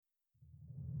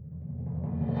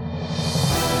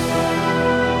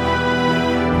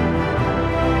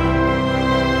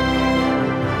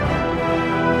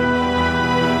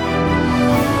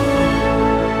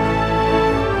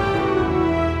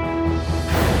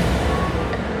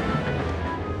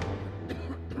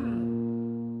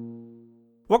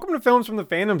Welcome to Films from the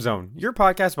Phantom Zone, your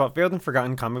podcast about failed and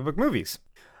forgotten comic book movies.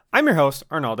 I'm your host,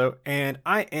 Arnaldo, and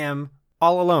I am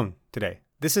all alone today.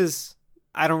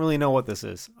 I don't really know what this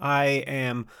is. I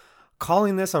am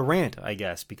calling this a rant, I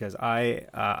guess, because I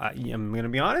am going to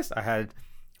be honest, I had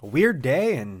a weird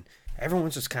day and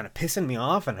everyone's just kind of pissing me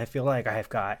off, and I feel like I've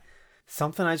got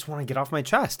something I just want to get off my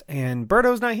chest, and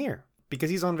Berto's not here because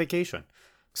he's on vacation.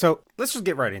 So let's just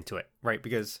get right into it, right?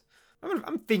 Because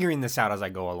I'm figuring this out as I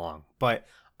go along. But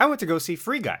I went to go see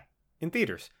Free Guy in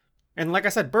theaters. And like I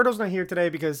said, Berto's not here today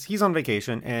because he's on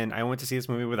vacation, and I went to see this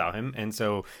movie without him, and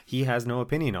so he has no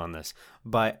opinion on this.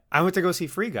 But I went to go see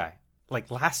Free Guy,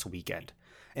 like last weekend.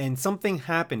 And something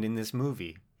happened in this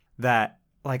movie that,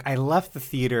 like, I left the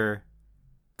theater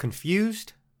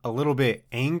confused, a little bit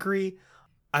angry.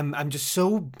 I'm just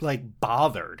so, like,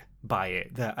 bothered by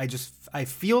it that I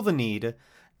feel the need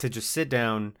to just sit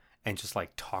down and just,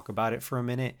 like, talk about it for a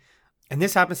minute. And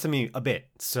this happens to me a bit,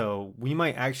 so we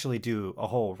might actually do a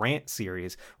whole rant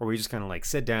series where we just kind of like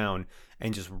sit down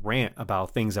and just rant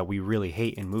about things that we really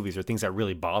hate in movies or things that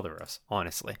really bother us,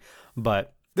 honestly.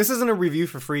 But this isn't a review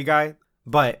for Free Guy,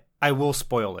 but I will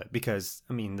spoil it because,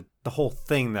 I mean, the whole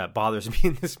thing that bothers me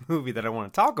in this movie that I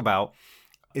want to talk about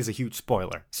is a huge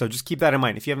spoiler. So just keep that in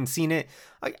mind. If you haven't seen it,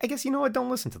 I guess, you know what,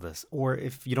 don't listen to this. Or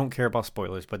if you don't care about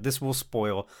spoilers, but this will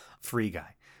spoil Free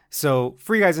Guy. So,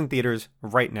 Free Guy's in theaters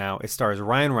right now. It stars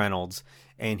Ryan Reynolds,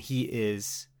 and he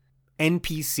is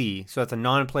NPC, so that's a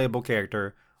non-playable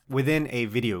character within a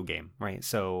video game, right?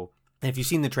 So, if you've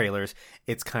seen the trailers,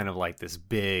 it's kind of like this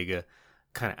big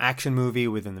kind of action movie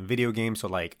within the video game, so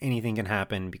like anything can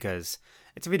happen because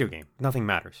it's a video game. Nothing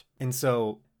matters. And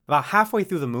so, about halfway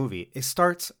through the movie, it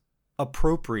starts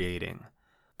appropriating,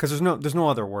 because there's no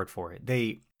other word for it.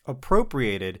 They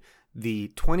appropriated the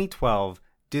 2012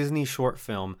 Disney short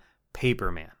film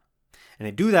Paperman. And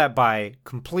they do that by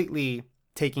completely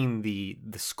taking the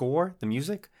score, the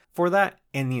music for that,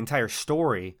 and the entire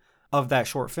story of that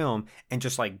short film and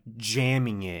just like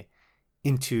jamming it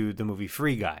into the movie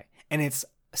Free Guy. And it's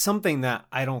something that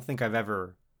I don't think I've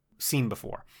ever seen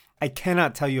before. I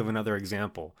cannot tell you of another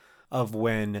example of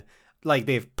when like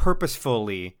they've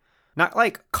purposefully not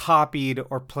like copied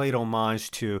or played homage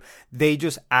to, they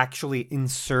just actually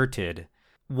inserted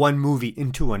one movie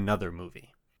into another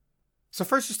movie. So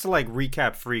first, just to like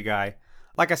recap Free Guy,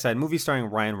 like I said, movie starring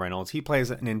Ryan Reynolds. He plays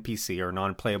an NPC or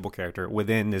non-playable character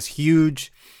within this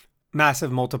huge,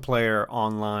 massive multiplayer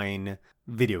online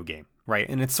video game, right?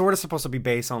 And it's sort of supposed to be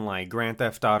based on like Grand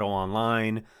Theft Auto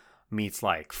Online meets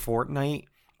like Fortnite.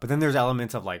 But then there's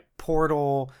elements of like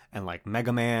Portal and like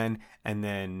Mega Man. And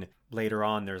then later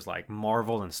on, there's like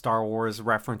Marvel and Star Wars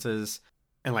references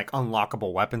and like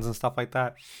unlockable weapons and stuff like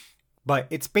that. But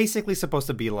it's basically supposed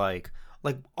to be like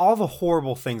all the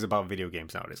horrible things about video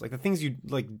games nowadays. Like the things you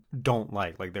like don't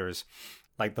like. Like there's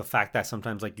like the fact that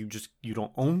sometimes like you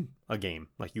don't own a game.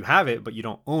 Like you have it, but you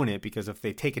don't own it because if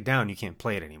they take it down, you can't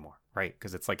play it anymore, right?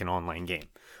 Because it's like an online game.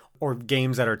 Or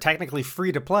games that are technically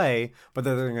free to play, but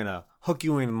they're going to hook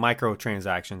you in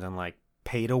microtransactions and like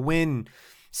pay to win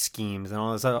schemes and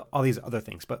all these other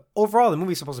things. But overall, the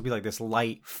movie's supposed to be like this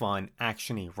light, fun,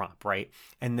 action-y romp, right?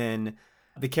 And then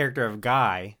the character of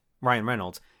Guy, Ryan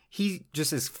Reynolds, he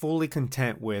just is fully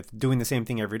content with doing the same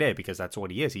thing every day because that's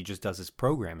what he is. He just does his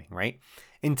programming, right?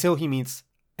 Until he meets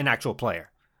an actual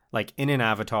player, like in an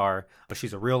avatar, but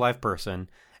she's a real life person,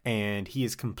 and he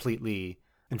is completely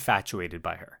infatuated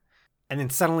by her. And then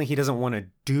suddenly he doesn't want to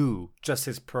do just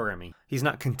his programming. He's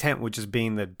not content with just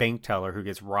being the bank teller who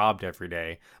gets robbed every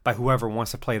day by whoever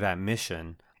wants to play that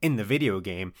mission in the video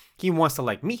game. He wants to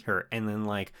like meet her and then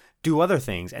like do other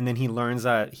things. And then he learns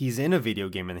that he's in a video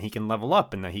game and that he can level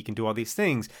up and that he can do all these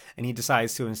things. And he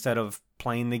decides to, instead of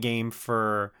playing the game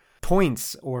for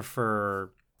points or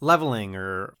for leveling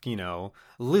or, you know,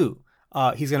 loot,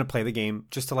 he's going to play the game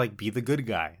just to like be the good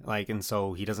guy. Like, and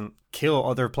so he doesn't kill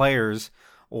other players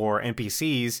or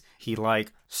NPCs. He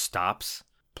like stops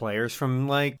players from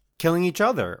like killing each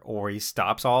other, or he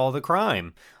stops all the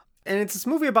crime. And it's this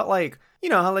movie about like, you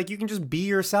know, how like you can just be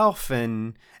yourself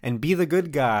and be the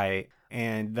good guy,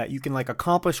 and that you can like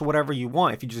accomplish whatever you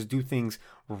want if you just do things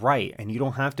right, and you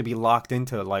don't have to be locked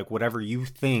into like whatever you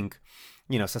think,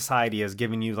 you know, society has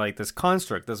given you, like this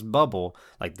construct, this bubble,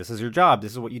 like this is your job,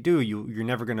 this is what you do. You're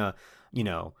never gonna, you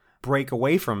know, break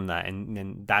away from that.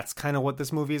 And that's kind of what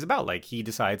this movie is about. Like he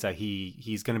decides that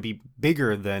he's gonna be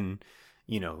bigger than,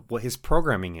 you know, what his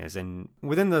programming is. And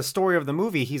within the story of the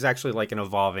movie, he's actually like an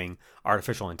evolving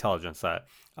artificial intelligence that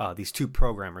these two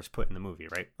programmers put in the movie,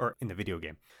 right? Or in the video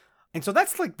game. And so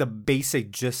that's like the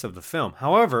basic gist of the film.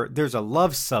 However, there's a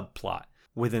love subplot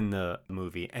within the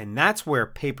movie. And that's where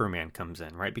Paperman comes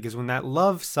in, right? Because when that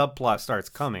love subplot starts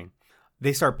coming,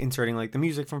 they start inserting like the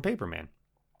music from Paperman.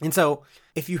 And so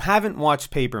if you haven't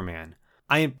watched Paperman,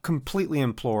 I completely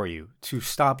implore you to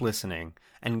stop listening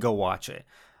and go watch it.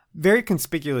 Very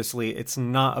conspicuously, it's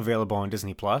not available on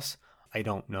Disney Plus. I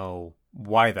don't know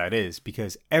why that is,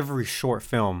 because every short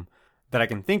film that I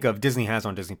can think of, Disney has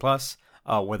on Disney Plus,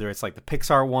 whether it's like the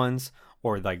Pixar ones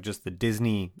or like just the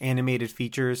Disney animated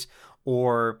features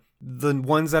or the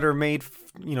ones that are made,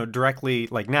 directly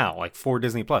like now, like for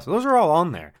Disney Plus. Those are all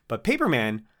on there, but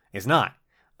Paperman is not.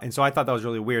 And so I thought that was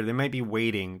really weird. They might be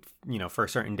waiting, for a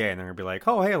certain day and they're gonna be like,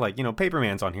 oh, hey, like,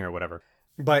 Paperman's on here or whatever.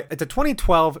 But it's a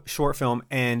 2012 short film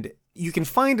and you can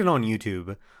find it on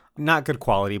YouTube. Not good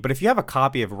quality, but if you have a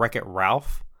copy of Wreck-It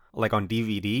Ralph, like on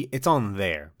DVD, it's on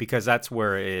there because that's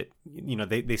where it,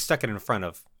 they stuck it in front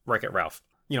of Wreck-It Ralph,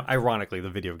 ironically, the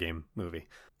video game movie.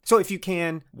 So if you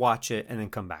can, watch it and then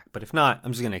come back. But if not,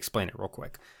 I'm just going to explain it real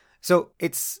quick. So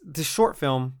it's the short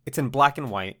film. It's in black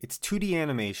and white. It's 2D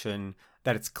animation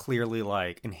that it's clearly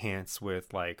like enhanced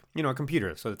with like, a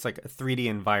computer. So it's like a 3D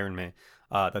environment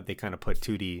that they kind of put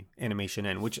 2D animation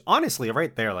in, which honestly,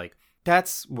 right there, like,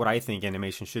 that's what I think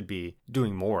animation should be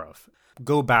doing more of.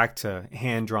 Go back to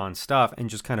hand-drawn stuff and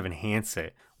just kind of enhance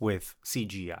it with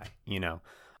CGI,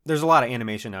 There's a lot of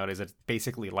animation nowadays that's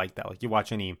basically like that. Like you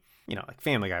watch any, like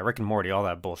Family Guy, Rick and Morty, all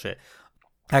that bullshit.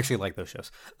 I actually like those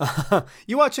shows.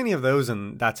 You watch any of those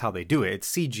and that's how they do it.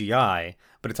 It's CGI,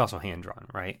 but it's also hand-drawn,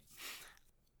 right?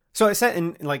 So it's set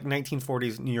in like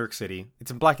 1940s New York City. It's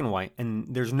in black and white,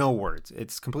 and there's no words.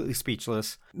 It's completely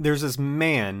speechless. There's this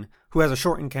man who has a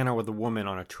short encounter with a woman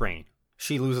on a train.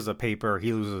 She loses a paper,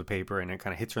 he loses a paper, and it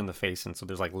kind of hits her in the face, and so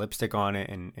there's like lipstick on it,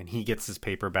 and he gets his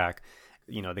paper back.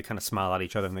 They kind of smile at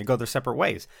each other, and they go their separate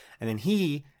ways. And then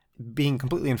he, being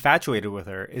completely infatuated with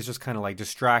her, is just kind of like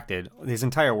distracted his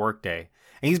entire workday.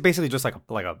 And he's basically just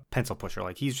like a pencil pusher.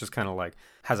 Like he's just kind of like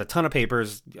has a ton of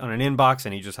papers on an inbox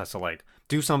and he just has to like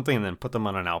do something and then put them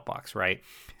on an outbox, right?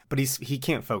 But he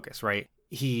can't focus, right?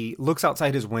 He looks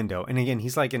outside his window and again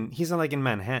he's in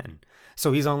Manhattan.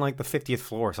 So he's on like the 50th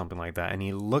floor or something like that. And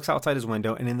he looks outside his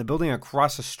window and in the building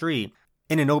across the street,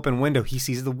 in an open window, he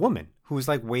sees the woman who's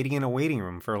like waiting in a waiting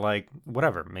room for like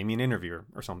whatever, maybe an interview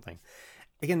or something.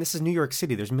 Again, this is New York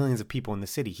City. There's millions of people in the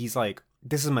city. He's like,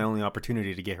 this is my only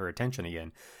opportunity to get her attention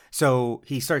again. So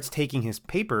he starts taking his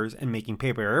papers and making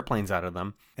paper airplanes out of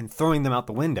them and throwing them out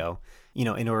the window,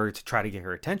 in order to try to get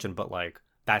her attention. But like,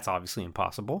 that's obviously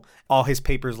impossible. All his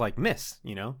papers like miss,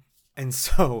 And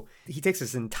so he takes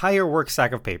this entire work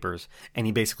sack of papers and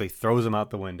he basically throws them out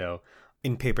the window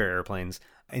in paper airplanes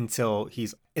until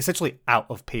he's essentially out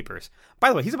of papers. By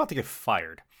the way, he's about to get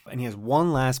fired. And he has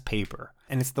one last paper,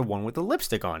 and it's the one with the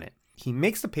lipstick on it. He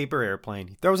makes the paper airplane,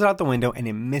 he throws it out the window, and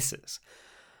it misses.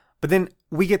 But then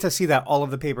we get to see that all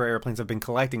of the paper airplanes have been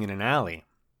collecting in an alley.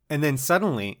 And then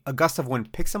suddenly, a gust of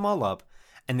wind picks them all up,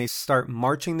 and they start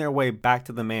marching their way back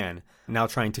to the man, now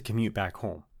trying to commute back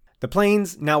home. The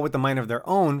planes, now with a mind of their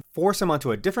own, force him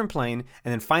onto a different plane,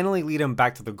 and then finally lead him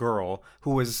back to the girl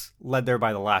who was led there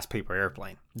by the last paper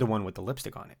airplane, the one with the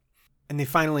lipstick on it. And they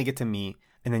finally get to meet,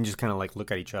 and then just kind of like look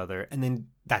at each other, and then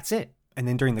that's it. And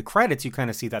then during the credits, you kind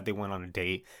of see that they went on a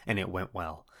date and it went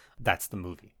well. That's the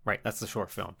movie, right? That's the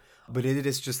short film. But it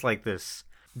is just like this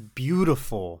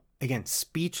beautiful, again,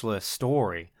 speechless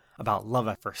story about love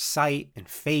at first sight and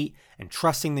fate and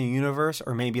trusting the universe,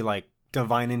 or maybe like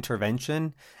divine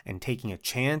intervention and taking a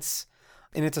chance.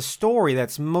 And it's a story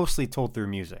that's mostly told through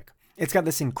music. It's got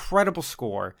this incredible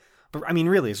score. But I mean,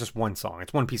 really, it's just one song.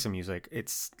 It's one piece of music.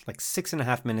 It's like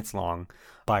 6.5 minutes long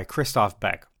by Christoph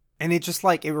Beck. And it just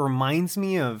like, it reminds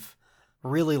me of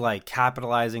really like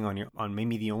capitalizing on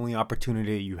maybe the only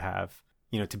opportunity you have,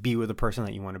 to be with the person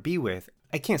that you want to be with.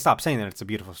 I can't stop saying that it's a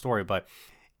beautiful story, but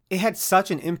it had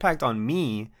such an impact on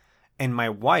me and my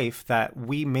wife that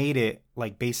we made it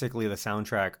like basically the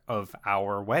soundtrack of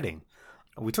our wedding.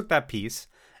 We took that piece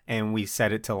and we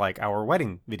set it to like our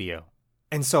wedding video.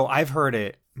 And so I've heard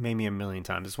it maybe a million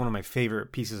times. It's one of my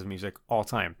favorite pieces of music all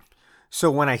time.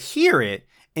 So when I hear it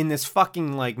in this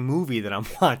fucking like movie that I'm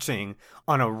watching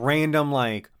on a random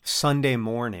like Sunday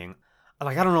morning,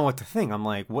 like I don't know what to think. I'm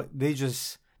like, what? Did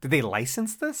they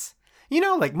license this?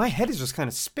 Like my head is just kind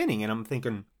of spinning and I'm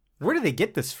thinking, where did they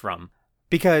get this from?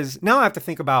 Because now I have to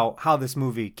think about how this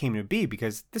movie came to be,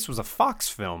 because this was a Fox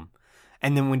film.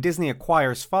 And then when Disney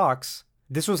acquires Fox,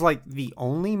 this was like the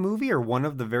only movie or one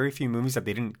of the very few movies that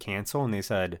they didn't cancel, and they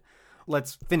said,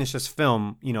 let's finish this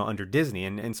film, under Disney.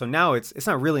 And so now it's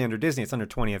not really under Disney, it's under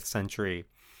 20th Century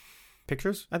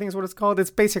Pictures, I think is what it's called.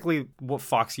 It's basically what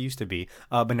Fox used to be,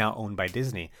 but now owned by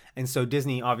Disney. And so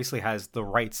Disney obviously has the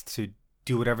rights to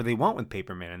do whatever they want with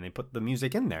Paperman, and they put the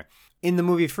music in there. In the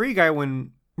movie Free Guy,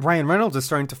 when Ryan Reynolds is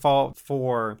starting to fall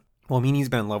for, well, I mean, he's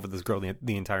been in love with this girl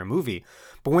the entire movie,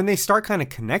 but when they start kind of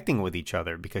connecting with each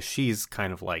other, because she's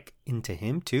kind of like into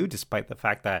him too, despite the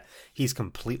fact that he's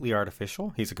completely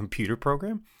artificial, he's a computer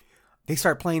program, they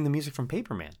start playing the music from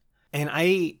Paperman. And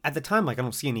at the time, like, I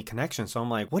don't see any connection. So I'm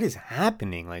like, what is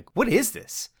happening? Like, what is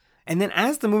this? And then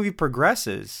as the movie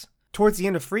progresses, towards the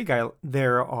end of Free Guy,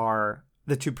 there are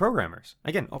the two programmers.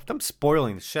 Again, I'm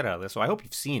spoiling the shit out of this, so I hope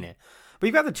you've seen it. But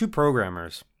you've got the two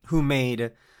programmers who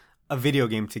made a video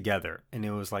game together. And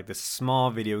it was like this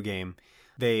small video game.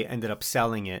 They ended up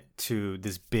selling it to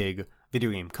this big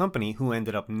video game company who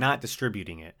ended up not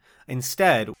distributing it.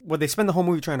 Instead, what they spend the whole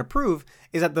movie trying to prove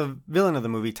is that the villain of the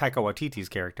movie, Taika Waititi's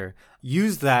character,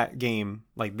 used that game,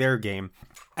 like their game,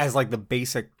 as like the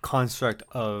basic construct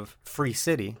of Free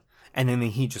City. And then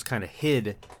he just kind of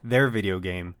hid their video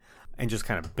game and just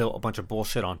kind of built a bunch of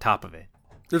bullshit on top of it.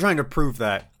 They're trying to prove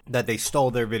that they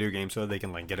stole their video game so they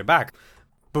can like get it back.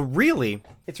 But really,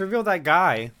 it's revealed that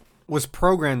guy was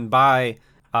programmed by,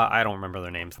 I don't remember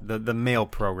their names, the male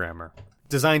programmer.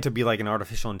 Designed to be like an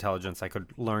artificial intelligence that could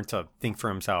learn to think for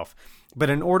himself. But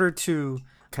in order to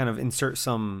kind of insert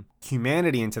some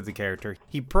humanity into the character,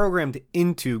 he programmed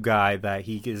into Guy that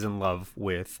he is in love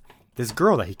with this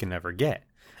girl that he can never get.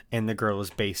 And the girl is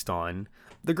based on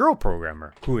the girl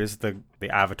programmer, who is the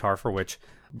avatar for which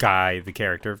Guy, the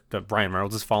character that Ryan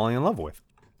Reynolds is falling in love with,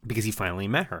 because he finally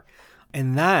met her.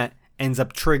 And that ends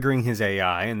up triggering his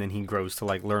AI, and then he grows to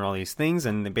like learn all these things,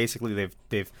 and basically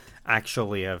they've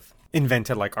actually have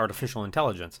invented like artificial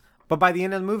intelligence. But by the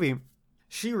end of the movie,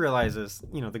 she realizes,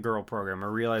 the girl programmer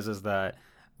realizes that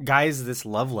Guy's this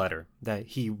love letter that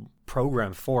he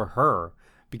programmed for her,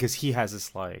 because he has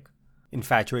this like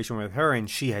infatuation with her, and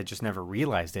she had just never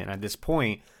realized it. And at this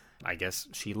point, I guess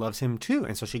she loves him too,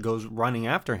 and so she goes running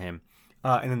after him,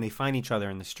 and then they find each other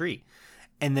in the street.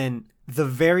 And then the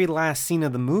very last scene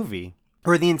of the movie,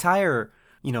 or the entire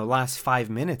last 5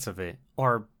 minutes of it,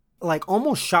 are like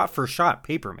almost shot for shot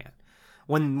Paperman.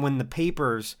 When the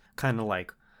papers kind of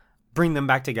like bring them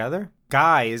back together,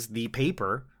 Guy is the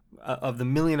paper of the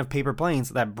million of paper planes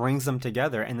that brings them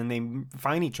together, and then they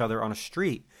find each other on a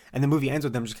street, and the movie ends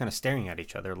with them just kind of staring at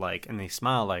each other, like, and they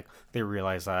smile, like they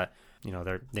realize that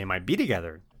they might be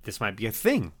together. This might be a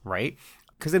thing, right?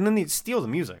 Because then they steal the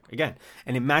music again,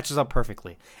 and it matches up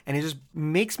perfectly, and it just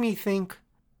makes me think,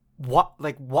 why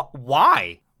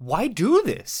do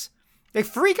this? Like,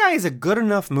 Free Guy is a good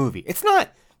enough movie. It's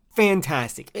not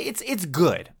fantastic. It's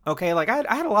good. Okay, like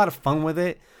I had a lot of fun with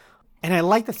it, and I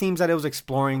like the themes that it was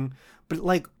exploring. But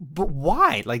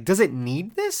why? Like, does it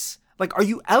need this? Like, are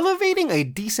you elevating a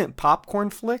decent popcorn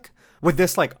flick with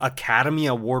this like Academy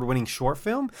Award-winning short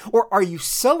film, or are you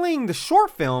selling the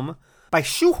short film by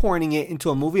shoehorning it into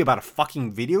a movie about a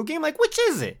fucking video game? Like, which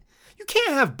is it? You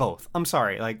can't have both. I'm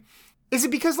sorry. Like, is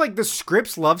it because like the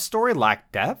script's love story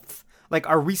lacked depth? Like,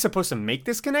 are we supposed to make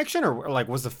this connection? Or like,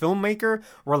 was the filmmaker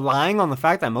relying on the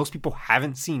fact that most people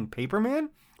haven't seen Paperman?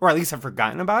 Or at least have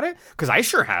forgotten about it? Because I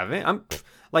sure haven't.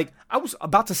 I was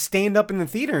about to stand up in the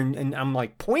theater and I'm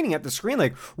like pointing at the screen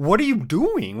like, what are you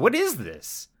doing? What is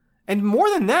this? And more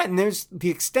than that, and there's the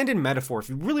extended metaphor if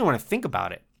you really want to think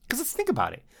about it. Because let's think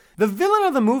about it. The villain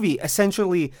of the movie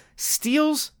essentially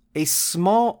steals a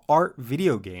small art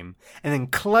video game and then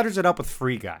clutters it up with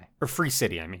Free Guy. Or Free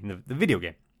City, I mean, the video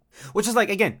game. Which is like,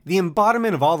 again, the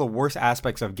embodiment of all the worst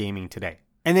aspects of gaming today.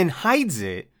 And then hides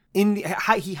it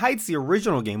he hides the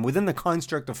original game within the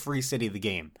construct of Free City, the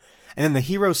game. And then the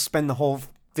heroes spend the whole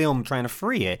film trying to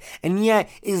free it. And yet,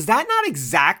 is that not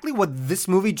exactly what this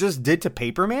movie just did to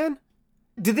Paperman?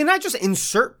 Did they not just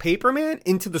insert Paperman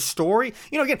into the story?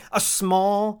 Again, a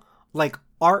small, like,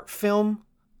 art film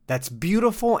that's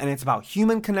beautiful and it's about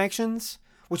human connections,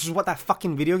 which is what that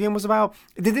fucking video game was about.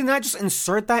 Did they not just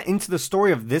insert that into the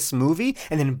story of this movie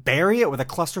and then bury it with a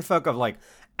clusterfuck of, like,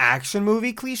 action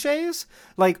movie cliches?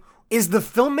 Like, is the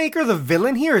filmmaker the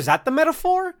villain here? Is that the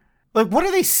metaphor? Like, what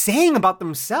are they saying about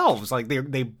themselves? Like,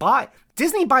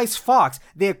 Disney buys Fox,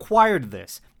 they acquired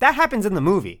this. That happens in the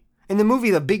movie. In the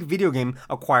movie, the big video game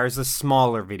acquires the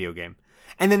smaller video game.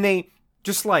 And then they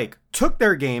just, like, took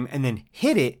their game and then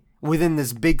hid it within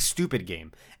this big stupid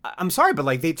game. I'm sorry, but,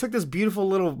 like, they took this beautiful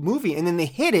little movie and then they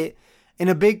hid it in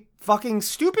a big fucking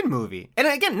stupid movie. And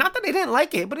again, not that I didn't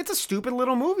like it, but it's a stupid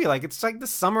little movie. Like, it's like the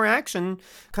summer action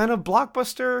kind of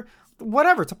blockbuster,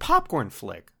 whatever. It's a popcorn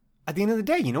flick. At the end of the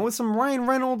day, with some Ryan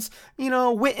Reynolds,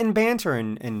 wit and banter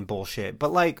and bullshit.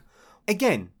 But, like,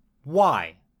 again,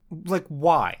 why? Like,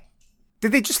 why?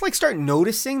 Did they just like start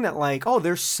noticing that like, oh,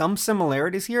 there's some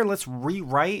similarities here? Let's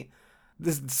rewrite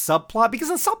this subplot, because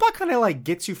the subplot kind of like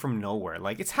gets you from nowhere.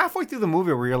 Like it's halfway through the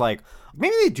movie where you're like,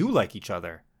 maybe they do like each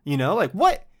other, you know? Like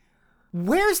what?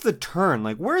 Where's the turn?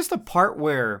 Like where's the part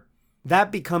where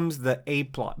that becomes the A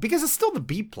plot? Because it's still the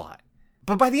B plot.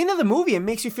 But by the end of the movie, it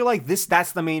makes you feel like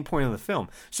that's the main point of the film.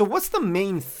 So what's the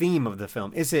main theme of the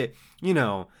film? Is it, you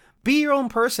know, be your own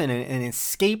person and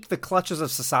escape the clutches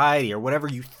of society or whatever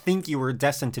you think you were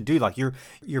destined to do? Like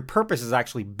your purpose is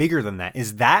actually bigger than that.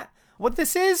 Is that what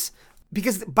this is?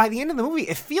 Because by the end of the movie,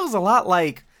 it feels a lot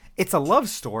like it's a love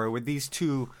story with these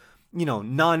two, you know,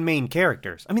 non-main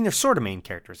characters. I mean, they're sort of main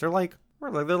characters. They're like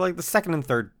the second and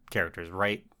third characters,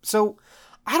 right? So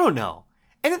I don't know.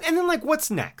 And then like,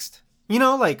 what's next? You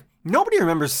know, like nobody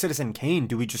remembers Citizen Kane.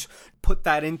 Do we just put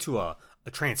that into a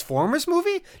Transformers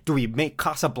movie? Do we make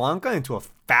Casablanca into a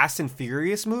Fast and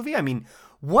Furious movie? I mean,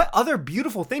 what other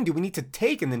beautiful thing do we need to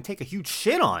take and then take a huge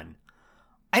shit on?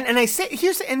 And I say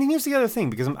here's the other thing,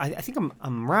 because I think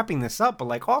I'm wrapping this up, but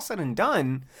like all said and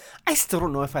done, I still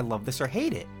don't know if I love this or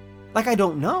hate it. Like I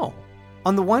don't know.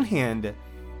 On the one hand,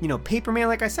 you know, Paperman,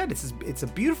 like I said, it's a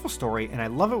beautiful story and I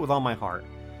love it with all my heart,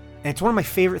 and it's one of my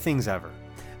favorite things ever.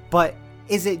 But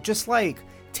is it just like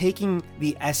taking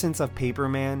the essence of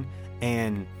Paperman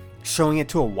and showing it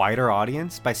to a wider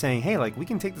audience by saying, hey, like we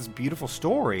can take this beautiful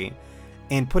story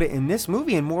and put it in this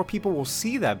movie and more people will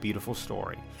see that beautiful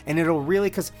story? And it'll really,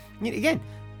 because again,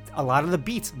 a lot of the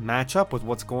beats match up with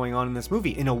what's going on in this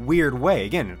movie in a weird way.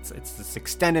 Again, it's this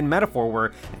extended metaphor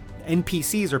where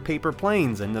NPCs are paper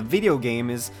planes and the video game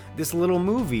is this little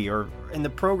movie, and the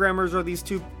programmers are these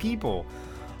two people.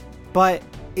 But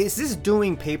is this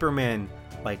doing Paperman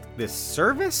like this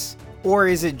service, or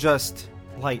is it just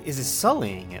like, is it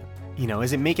sullying it? You know,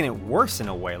 is it making it worse in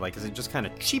a way? Like, is it just kind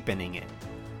of cheapening it?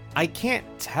 I can't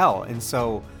tell. And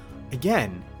so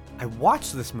again, I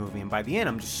watched this movie and by the end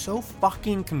I'm just so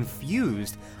fucking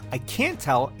confused. I can't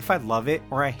tell if I love it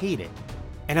or I hate it.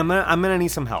 And I'm gonna need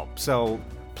some help. So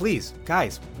please,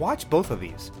 guys, watch both of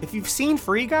these. If you've seen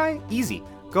Free Guy, easy.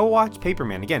 Go watch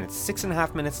Paperman. Again, it's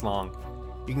 6.5 minutes long.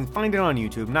 You can find it on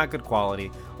YouTube, not good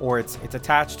quality, or it's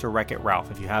attached to Wreck-It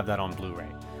Ralph if you have that on Blu-ray.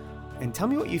 And tell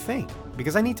me what you think,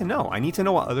 because I need to know. I need to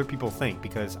know what other people think,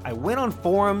 because I went on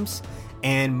forums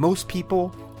and most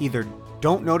people either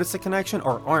don't notice the connection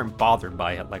or aren't bothered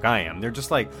by it like I am. They're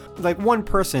just like one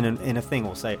person in a thing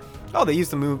will say, oh, they used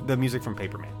the music from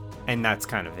Paperman, and that's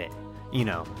kind of it, you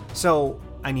know? So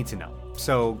I need to know.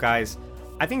 So guys,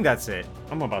 I think that's it.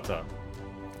 I'm about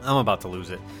to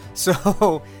lose it.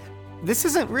 So this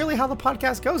isn't really how the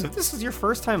podcast goes. If this is your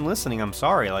first time listening, I'm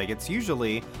sorry. Like, it's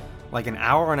usually like an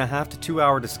 1.5 to 2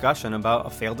 hour discussion about a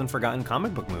failed and forgotten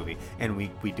comic book movie. And we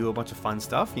do a bunch of fun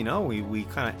stuff, you know, we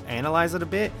kind of analyze it a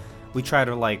bit. We try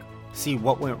to like see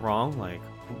what went wrong. Like,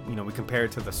 you know, we compare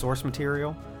it to the source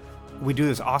material. We do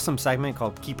this awesome segment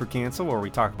called Keep or Cancel, where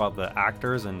we talk about the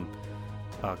actors and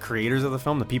creators of the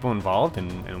film, the people involved,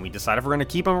 and we decide if we're going to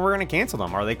keep them or we're going to cancel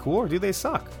them. Are they cool or do they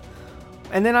suck?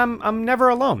 And then I'm never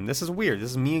alone. This is weird.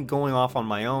 This is me going off on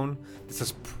my own. This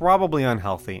is probably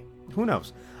unhealthy. Who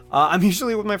knows? I'm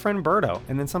usually with my friend Berto,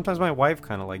 and then sometimes my wife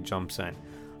kind of like jumps in.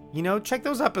 You know, check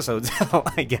those episodes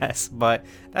out, I guess. But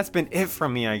that's been it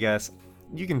from me, I guess.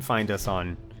 You can find us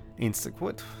on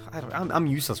I'm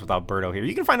useless without Berto here.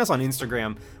 You can find us on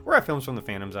Instagram. We're at Films from the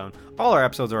Phantom Zone. All our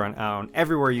episodes are on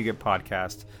everywhere you get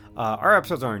podcasts. Our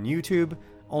episodes are on YouTube,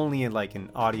 only in like an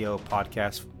audio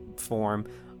podcast form.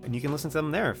 And you can listen to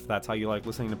them there if that's how you like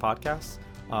listening to podcasts.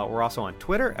 We're also on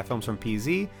Twitter at Films from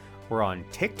PZ. We're on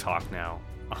TikTok now,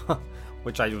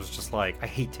 which I was just like, I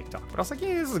hate TikTok. But I was like,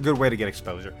 yeah, this is a good way to get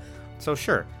exposure. So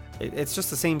sure, it's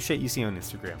just the same shit you see on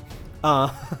Instagram.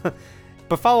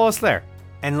 But follow us there.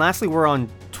 And lastly, we're on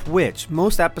Twitch.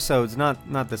 Most episodes,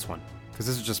 not this one, because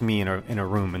this is just me in a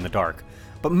room in the dark.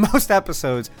 But most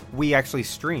episodes, we actually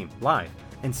stream live.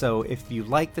 And so if you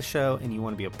like the show and you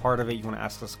want to be a part of it, you want to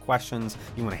ask us questions,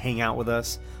 you want to hang out with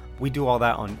us, we do all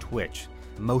that on Twitch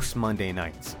most Monday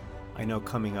nights. I know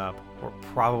coming up, we're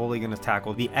probably going to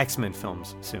tackle the X-Men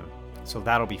films soon. So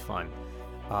that'll be fun.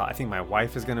 I think my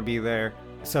wife is going to be there.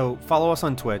 So follow us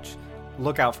on Twitch.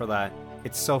 Look out for that.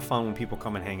 It's so fun when people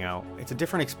come and hang out. It's a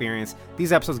different experience.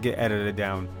 These episodes get edited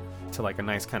down to like a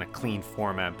nice kind of clean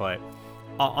format, but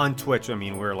on Twitch, I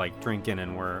mean, we're like drinking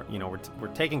and we're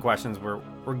taking questions.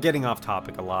 We're getting off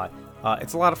topic a lot.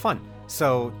 It's a lot of fun.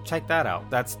 So check that out.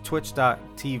 That's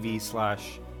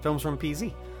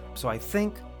twitch.tv/filmsfrompz. So I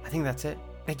think that's it.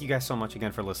 Thank you guys so much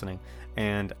again for listening,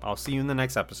 and I'll see you in the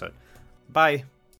next episode. Bye.